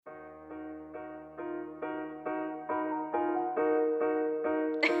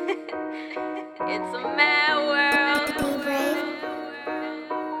It's a mad world.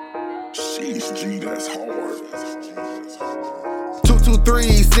 Sheesh, G, that's hard. 223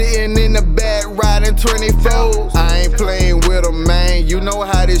 sitting in the back riding 24s. I ain't playing with them, man. You know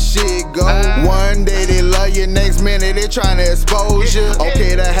how this shit go. One day they love you, next minute they tryna expose you.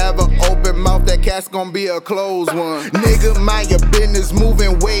 Okay to have an open mouth, that cat's gonna be a closed one. Nigga, mind your business,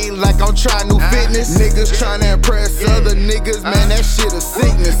 moving weight like I'm trying new fitness. Niggas tryna impress other niggas, man, that shit a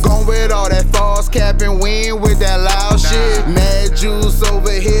sickness. Gone with all that false capping, we ain't with that loud shit. Mad juice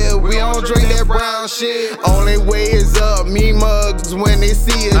over here, we don't drink that brown shit. Only way is up, me mugs when they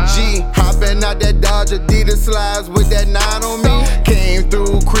see a G. Hopping out that Dodge Adidas slides with that 9 on me. Came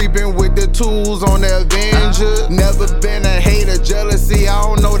through creeping with the tools on the Avenger. Never been a hater, jealousy, I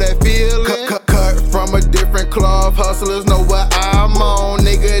don't know that feeling. Cut from a different cloth, hustlers know what I'm on.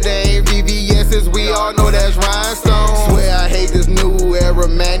 Nigga, they ain't VVS's, we all know that's rhinestones. Swear I hate this new era,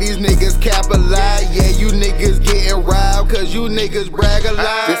 man, these niggas cap a lot. Yeah, you niggas getting robbed, cause you niggas brag a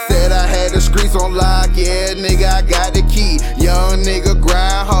lot. They said I had the streets on lock, yeah, nigga, I got the key. Young nigga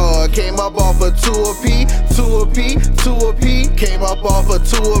grind hard, came up off a 2 a P, 2 a P, 2 a P. Came up off a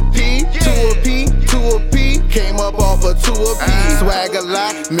 2 a P, 2 a P, 2 a P. Came up off a 2 a P. Swag a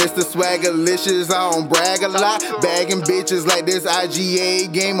lot, Mr. Swaggerlicious, I don't brag a lot. Bagging bitches like this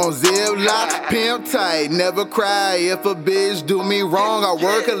IGA game on Ziploc. Pimp tight, never cry if a bitch do me wrong. I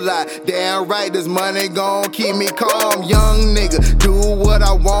work a lot, damn right, this money gon' keep me calm. Young nigga, do what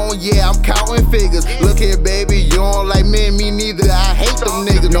I want, yeah, I'm counting figures. Look here, baby, you don't like me neither, I hate them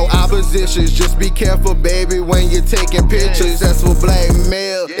niggas. No oppositions, just be careful, baby, when you're taking pictures. Successful black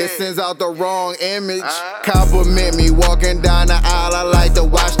male, it sends out the wrong image. Compliment me, walking down the aisle, I like to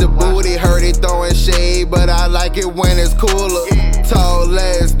watch the booty. Heard it throwing shade, but I like it when it's cooler. Talk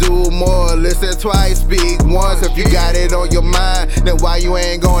less, do more, listen twice, speak once. If you got it on your mind, then why you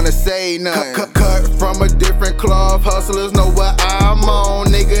ain't gonna say nothing? Cut from a different cloth, hustlers know what I'm on.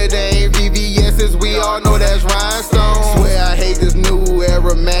 Nigga, they ain't VVS's, we all know that's rhinestones. Swear I hate this new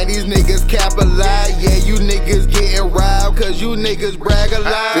era, man, these niggas cap a lot. Yeah, you niggas getting robbed, cause you niggas brag a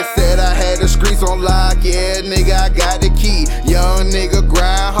lot. They said I had the streets on lock, yeah, nigga, I got the key. Young nigga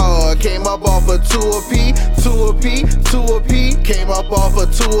grind hard, came up off a 2 a P, 2 a P, 2 a P. Came up off a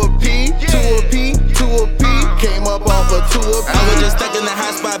 2 a P, 2 a P, 2 a P. Came up off a 2 a P. I was just stuck in the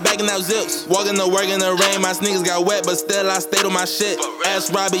hot spot, bagging out zips. Walking to work in the rain, my sneakers got wet, but still I stayed on my shit.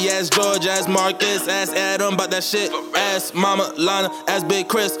 Ask Robbie, ask George, ask Marcus, ask Adam about that shit. Ask Mama Lana, ask Big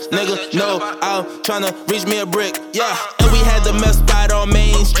Chris. Nigga, no, I'm tryna reach me a brick. Yeah, and we had the mess spot on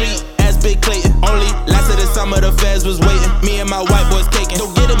Main Street. Ask Big Clayton, only lasted the summer, the feds was waiting. Me and my white boys caking,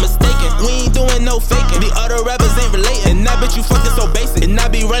 don't get it mistaken. We ain't doing no faking. The other rappers ain't relating. And I bet you fucking so basic. And I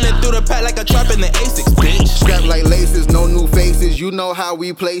be running through the pack like a trap in the Asics, bitch. Scrap like laces, no new faces. You know how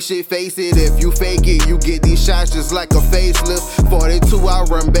we play shit, face it. If you fake it, you get these shots just like a facelift. 42 I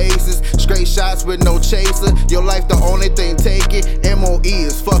run bases, straight shots with no chaser. Your life the only thing take it. MOE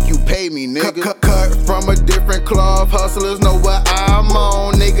is fuck you pay me, nigga. Cut from a different cloth, hustlers know what I'm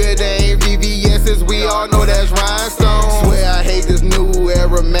on. Nigga, they ain't VVS's, we all know that's rhinestones. Swear I hate this new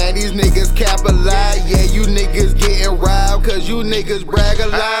era, man, these niggas cap a lot. Yeah, you niggas getting robbed, cause you niggas brag a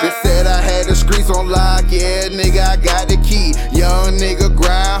lot. They said I had the streets on lock, yeah, nigga, I got the key. Young nigga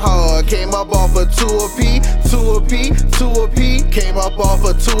grind hard, came up off a 2 a P, 2 a P, 2 a P. Came up off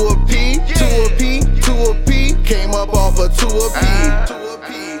a 2 a P, 2 a P, 2 a P. Came up off a 2 a P.